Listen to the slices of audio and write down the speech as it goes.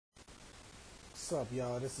What's up,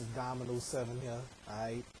 y'all? This is Domino7 here.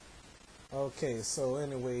 Alright. Okay, so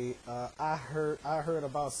anyway, I heard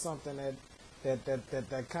about something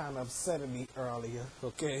that kind of upset me earlier.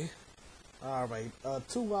 Okay. Alright.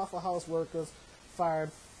 Two Waffle House workers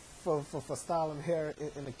fired for styling hair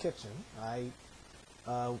in the kitchen. Alright.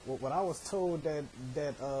 What I was told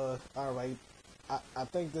that alright, I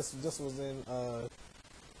think this was in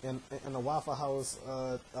the Waffle House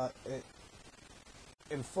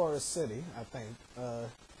in Forest City, I think,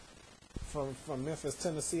 from Memphis,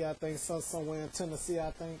 Tennessee, I think, somewhere in Tennessee,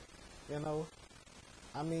 I think, you know.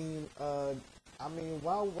 I mean,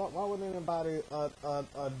 why would anybody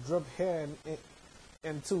drip hair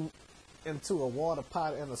into a water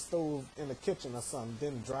pot in a stove in the kitchen or something,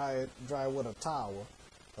 then dry with a towel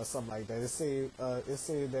or something like that? It say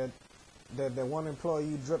that one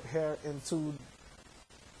employee drip hair into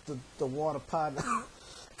the water pot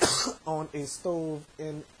on a stove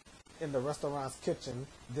in the restaurant's kitchen,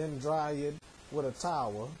 then dry it with a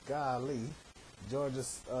towel. Golly,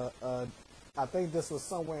 Georgia's. I think this was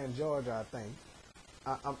somewhere in Georgia. I think.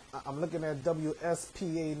 I'm looking at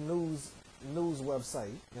WSPA news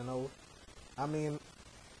website. You know, I mean,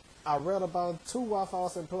 I read about two Waffle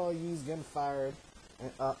House employees getting fired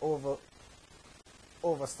over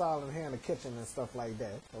styling hair in the kitchen and stuff like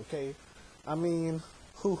that. Okay, I mean,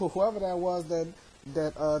 whoever that was that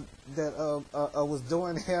was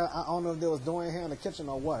doing hair. I don't know if they was doing hair in the kitchen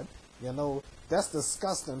or what. You know, that's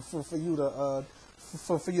disgusting for you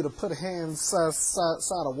to put hands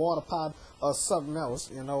inside a water pot or something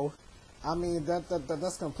else. You know, I mean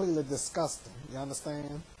that's completely disgusting. You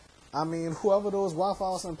understand? I mean, whoever those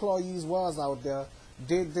Waffle House employees was out there,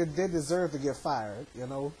 they deserve to get fired. You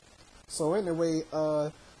know. So anyway,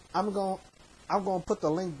 I'm gonna put the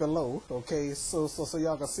link below, okay, so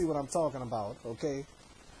y'all can see what I'm talking about, okay.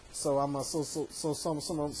 So I'm gonna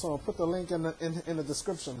put the link in the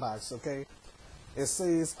description box, okay. It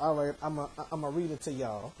says, all right, I'm gonna read it to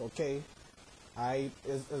y'all, okay. Alright,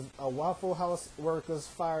 is a Waffle House workers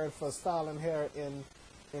fired for styling hair in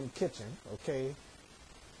kitchen, okay.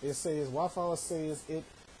 It says Waffle House says it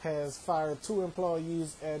has fired two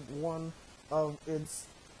employees at one of its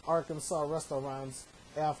Arkansas restaurants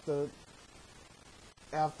after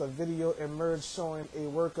video emerged showing a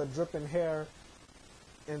worker dripping hair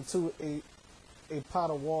into a pot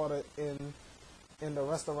of water in the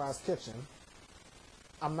restaurant's kitchen.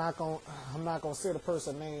 I'm not gonna say the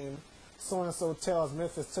person name. So and so tells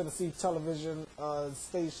Memphis, Tennessee television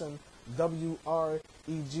station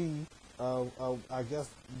WREG, I guess,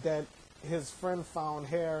 that his friend found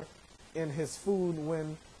hair in his food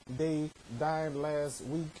when they dined last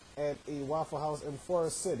week at a Waffle House in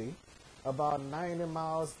Forest City, about 90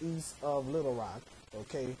 miles east of Little Rock,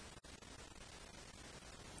 okay?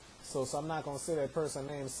 So I'm not going to say that person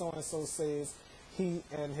name. So-and-so says he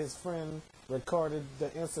and his friend recorded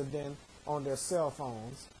the incident on their cell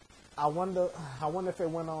phones. I wonder if it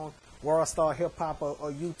went on World Star Hip Hop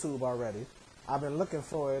or YouTube already. I've been looking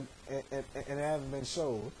for it and it hasn't been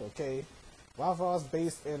showed, okay? Waffle House,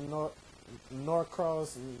 based in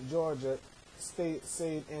Norcross, Georgia,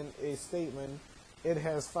 said in a statement it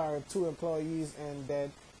has fired two employees and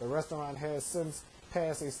that the restaurant has since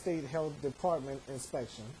passed a state health department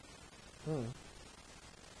inspection.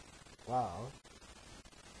 Wow.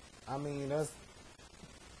 I mean, that's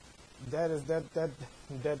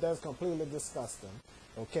completely disgusting.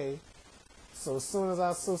 Okay. So as soon as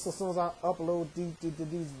I upload the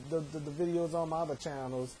videos on my other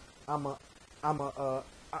channels, I'ma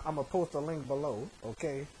post a link below.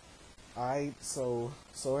 Okay. Alright, so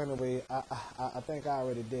anyway, I think I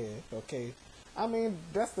already did, okay? I mean,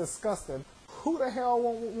 that's disgusting. Who the hell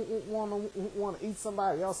want to eat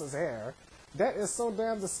somebody else's hair? That is so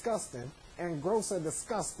damn disgusting and gross and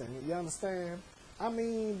disgusting, you understand? I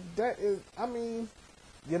mean,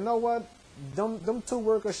 you know what? Them two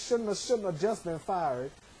workers shouldn't have just been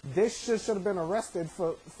fired. They should have been arrested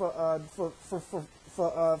for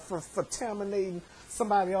contaminating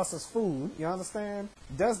somebody else's food, you understand?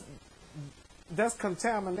 That's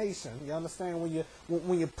contamination. You understand?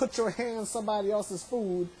 When you put your hand in somebody else's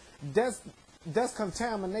food, that's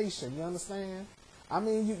contamination. You understand? I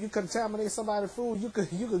mean, you contaminate somebody's food, you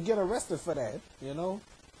could get arrested for that. You know.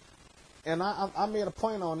 And I made a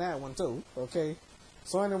point on that one too. Okay.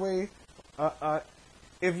 So anyway,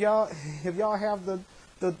 if y'all have the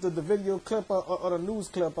video clip or the news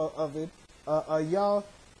clip of it, y'all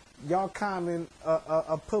comment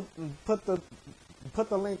put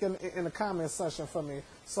the link in the comment section for me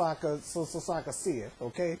so I could see it,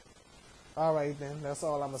 okay? All right then, that's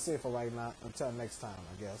all I'm gonna say for right now. Until next time,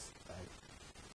 I guess.